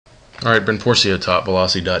Alright, Ben Porcio,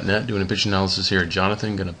 TopVelocity.net, doing a pitch analysis here.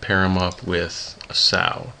 Jonathan, going to pair him up with a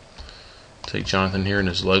sow. Take Jonathan here in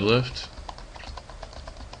his leg lift.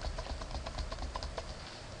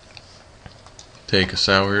 Take a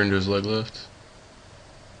sow here into his leg lift.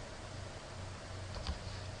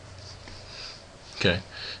 Okay.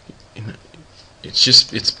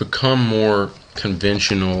 It's become more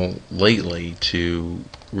conventional lately to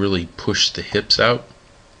really push the hips out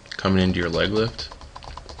coming into your leg lift.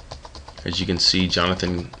 As you can see,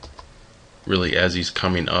 Jonathan really, as he's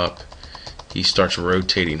coming up, he starts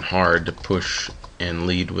rotating hard to push and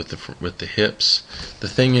lead with the hips. The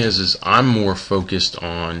thing is I'm more focused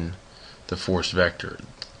on the force vector.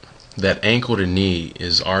 That ankle to knee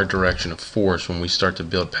is our direction of force when we start to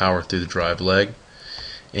build power through the drive leg.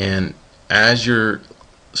 And as you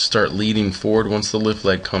start leading forward, once the lift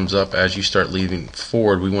leg comes up, as you start leading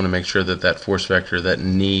forward, we want to make sure that that force vector, that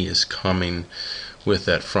knee, is coming with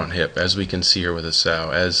that front hip, as we can see here with a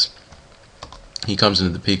sow. As he comes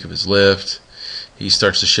into the peak of his lift, he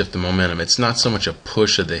starts to shift the momentum. It's not so much a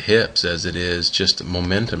push of the hips as it is just a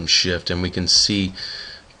momentum shift, and we can see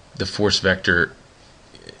the force vector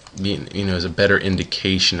being, as a better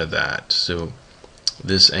indication of that. So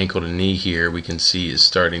this ankle to knee here, we can see, is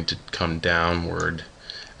starting to come downward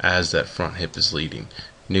as that front hip is leading.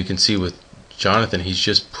 And you can see with Jonathan, he's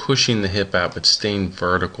just pushing the hip out but staying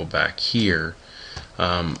vertical back here,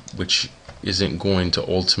 which isn't going to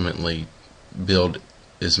ultimately build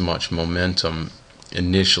as much momentum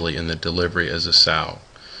initially in the delivery as a sow.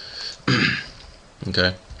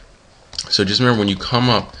 Okay, so just remember, when you come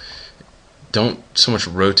up, don't so much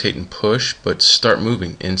rotate and push, but start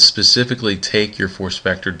moving, and specifically take your force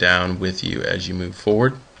vector down with you as you move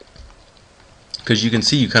forward. Because you can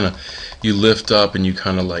see you lift up and you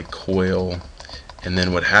kind of like coil, and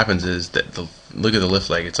then what happens is that look at the lift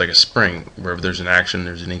leg. It's like a spring. Wherever there's an action,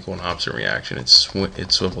 there's an equal and opposite reaction. It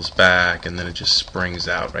swivels back, and then it just springs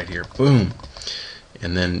out right here. Boom!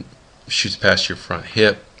 And then shoots past your front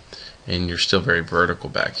hip, and you're still very vertical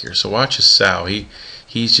back here. So watch a sow.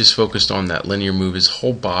 He's just focused on that linear move, his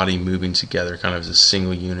whole body moving together kind of as a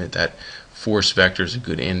single unit. That force vector is a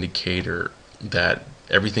good indicator that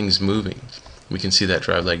everything's moving. We can see that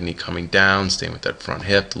drive leg knee coming down, staying with that front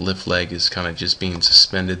hip. The lift leg is kind of just being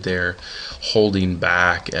suspended there, holding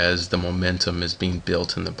back as the momentum is being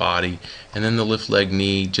built in the body. And then the lift leg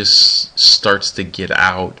knee just starts to get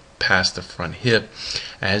out past the front hip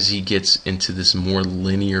as he gets into this more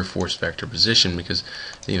linear force vector position, because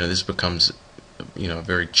this becomes a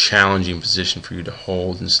very challenging position for you to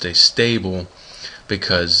hold and stay stable,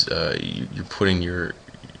 because you're putting your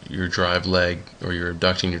drive leg, or you're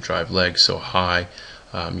abducting your drive leg so high,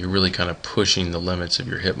 you're really kind of pushing the limits of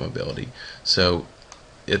your hip mobility. So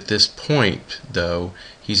at this point, though,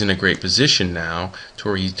 he's in a great position now to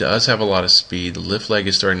where he does have a lot of speed. The lift leg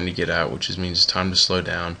is starting to get out, which means it's time to slow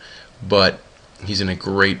down, but he's in a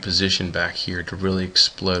great position back here to really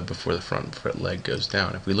explode before the front foot leg goes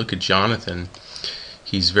down. If we look at Jonathan,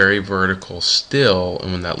 he's very vertical still,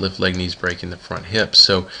 and when that lift leg knee's breaking the front hip.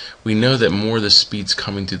 So we know that more of the speed's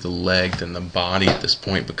coming through the leg than the body at this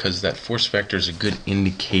point, because that force vector is a good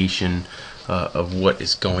indication of what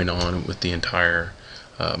is going on with the entire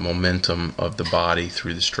momentum of the body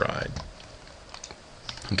through the stride.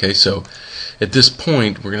 Okay, so at this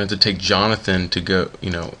point, we're going to have to take Jonathan to go,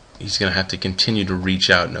 he's going to have to continue to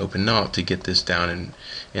reach out and open up to get this down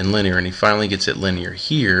in linear, and he finally gets it linear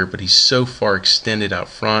here, but he's so far extended out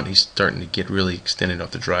front, he's starting to get really extended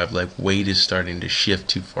off the drive leg. Weight is starting to shift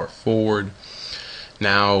too far forward.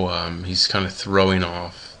 Now he's kind of throwing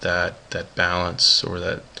off that balance, or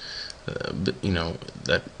that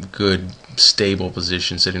that good stable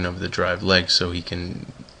position sitting over the drive leg, so he can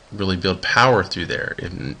really build power through there.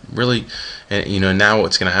 And really, now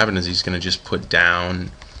what's going to happen is he's going to just put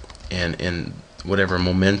down and whatever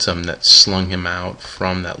momentum that slung him out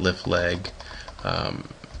from that lift leg,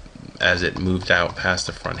 as it moved out past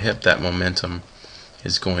the front hip, that momentum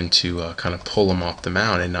is going to kind of pull him off the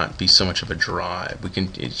mount and not be so much of a drive.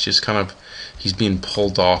 It's just kind of, he's being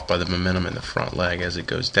pulled off by the momentum in the front leg as it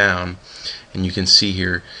goes down, and you can see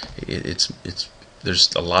here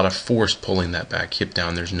there's a lot of force pulling that back hip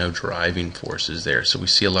down. There's no driving forces there, so we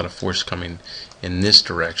see a lot of force coming in this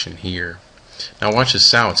direction here. Now watch the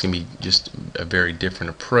sow. It's going to be just a very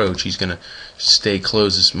different approach. He's going to stay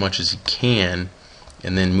closed as much as he can,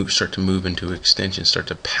 and then start to move into extension, start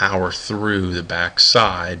to power through the back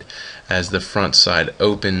side. As the front side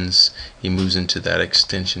opens, he moves into that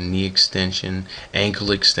extension, knee extension,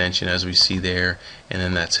 ankle extension, as we see there, and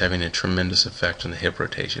then that's having a tremendous effect on the hip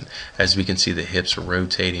rotation. As we can see, the hips are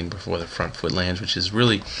rotating before the front foot lands, which is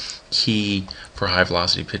really key for high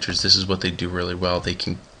velocity pitchers. This is what they do really well. They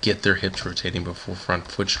can get their hips rotating before front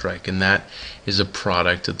foot strike, and that is a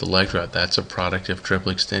product of the leg drop. That's a product of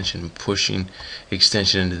triple extension, pushing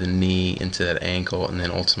extension into the knee, into that ankle, and then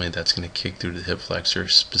ultimately that's going to kick through to the hip flexor,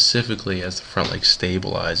 specifically as the front leg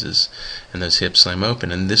stabilizes and those hips slam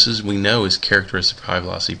open. And this is, we know, is characteristic of high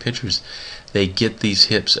velocity pitchers. They get these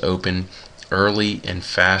hips open early and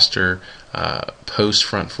faster post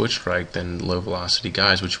front foot strike than low velocity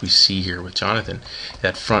guys, which we see here with Jonathan.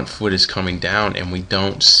 That front foot is coming down, and we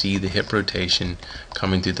don't see the hip rotation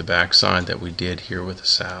coming through the backside that we did here with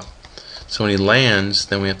Sal. So when he lands,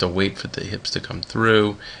 then we have to wait for the hips to come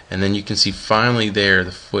through, and then you can see finally there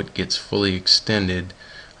the foot gets fully extended,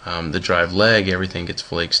 the drive leg, everything gets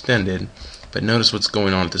fully extended. But notice what's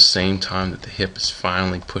going on at the same time that the hip is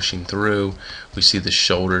finally pushing through. We see the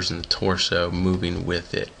shoulders and the torso moving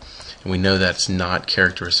with it. And we know that's not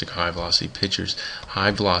characteristic of high velocity pitchers.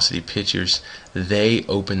 High velocity pitchers, they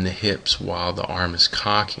open the hips while the arm is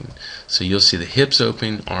cocking. So you'll see the hips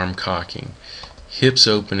open, arm cocking. Hips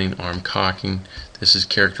opening, arm cocking. This is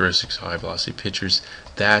characteristics of high velocity pitchers.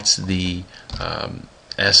 That's the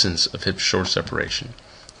essence of hip shoulder separation.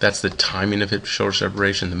 That's the timing of hip shoulder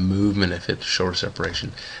separation, the movement of hip shoulder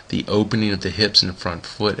separation, the opening of the hips and the front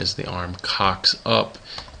foot as the arm cocks up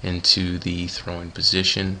into the throwing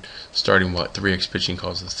position, starting what 3x pitching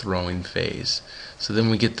calls the throwing phase. So then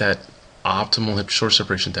we get that optimal hip shoulder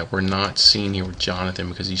separation that we're not seeing here with Jonathan,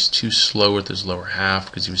 because he's too slow with his lower half,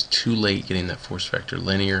 because he was too late getting that force vector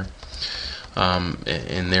linear,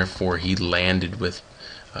 and therefore he landed with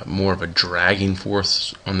more of a dragging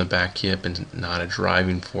force on the back hip and not a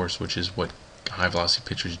driving force, which is what high velocity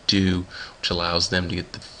pitchers do, which allows them to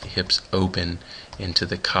get the hips open into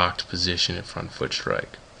the cocked position at front foot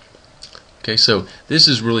strike. Okay, so this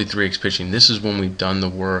is really 3x pitching. This is when we've done the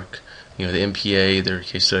work. You know, the MPA, their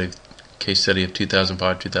case study of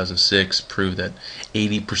 2005-2006 proved that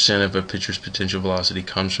 80% of a pitcher's potential velocity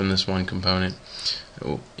comes from this one component.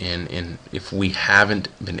 And if we haven't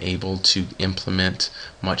been able to implement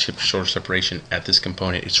much hip shoulder separation at this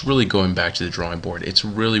component, it's really going back to the drawing board. It's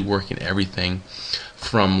really working everything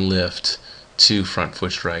from lift to front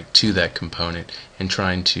foot strike to that component and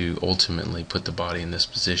trying to ultimately put the body in this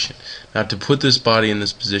position. Now, to put this body in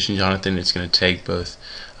this position, Jonathan, it's going to take both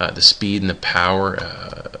the speed and the power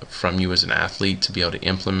from you as an athlete to be able to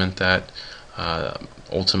implement that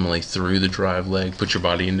ultimately through the drive leg, put your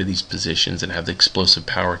body into these positions and have the explosive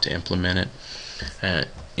power to implement it.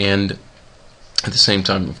 And at the same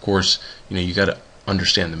time, of course, you know, you got to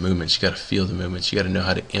understand the movements, you got to feel the movements, you got to know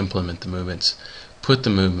how to implement the movements, put the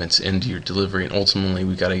movements into your delivery, and ultimately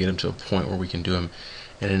we got to get them to a point where we can do them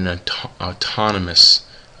at an autonomous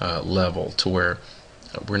level, to where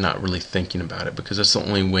we're not really thinking about it, because that's the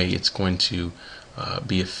only way it's going to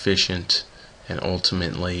be efficient and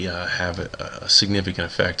ultimately have a significant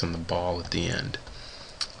effect on the ball at the end.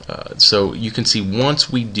 So you can see,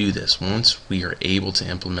 once we do this, once we are able to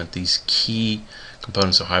implement these key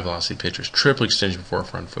components of high velocity pitchers, triple extension before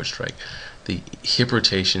front foot strike, the hip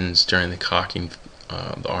rotations during the cocking,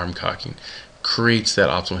 the arm cocking, creates that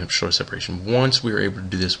optimal hip shoulder separation. Once we are able to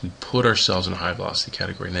do this, we put ourselves in a high velocity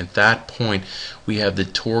category, and at that point we have the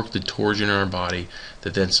torque, the torsion in our body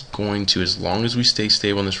that's going to, as long as we stay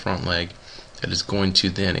stable in this front leg, that is going to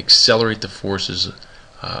then accelerate the forces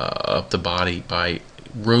up the body by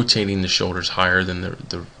rotating the shoulders higher than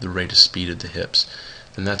the rate of speed of the hips.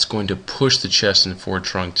 And that's going to push the chest into forward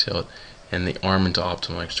trunk tilt and the arm into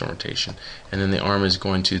optimal external rotation. And then the arm is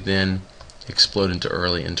going to then explode into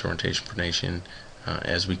early internal rotation pronation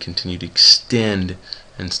as we continue to extend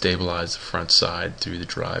and stabilize the front side through the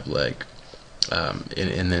drive leg.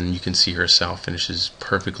 And then you can see here Sal finishes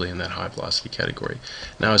perfectly in that high velocity category.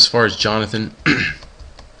 Now, as far as Jonathan,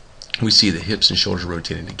 we see the hips and shoulders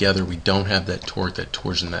rotating together. We don't have that torque, that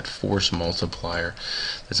torsion, that force multiplier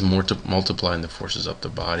that's multiplying the forces up the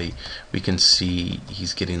body. We can see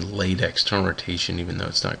he's getting late external rotation, even though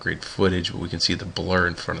it's not great footage, but we can see the blur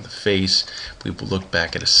in front of the face. We look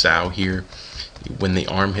back at a Sal here. When the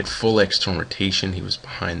arm hit full external rotation, he was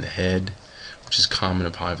behind the head, which is common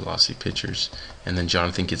of high velocity pitchers. And then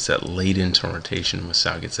Jonathan gets that late internal rotation,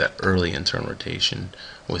 Masao gets that early internal rotation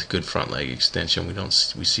with good front leg extension.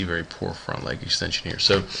 We see very poor front leg extension here.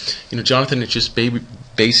 So, you know, Jonathan, it's just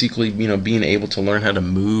basically, you know, being able to learn how to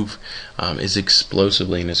move as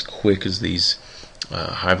explosively and as quick as these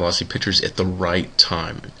high velocity pitchers at the right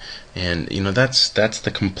time. And you know, that's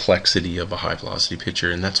the complexity of a high velocity pitcher,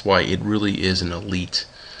 and that's why it really is an elite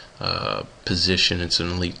position. It's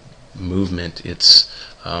an elite movement. It's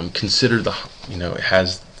considered it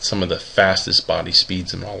has some of the fastest body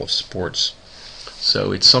speeds in all of sports.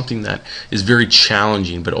 So it's something that is very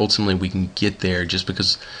challenging, but ultimately we can get there just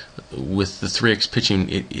because with the 3x pitching,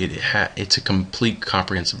 it's a complete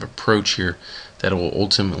comprehensive approach here that will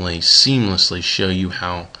ultimately seamlessly show you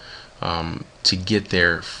how to get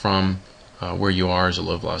there from where you are as a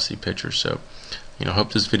low velocity pitcher. So, I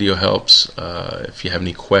hope this video helps. If you have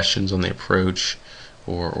any questions on the approach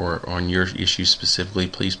or on your issue specifically,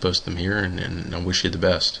 please post them here, and I wish you the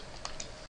best.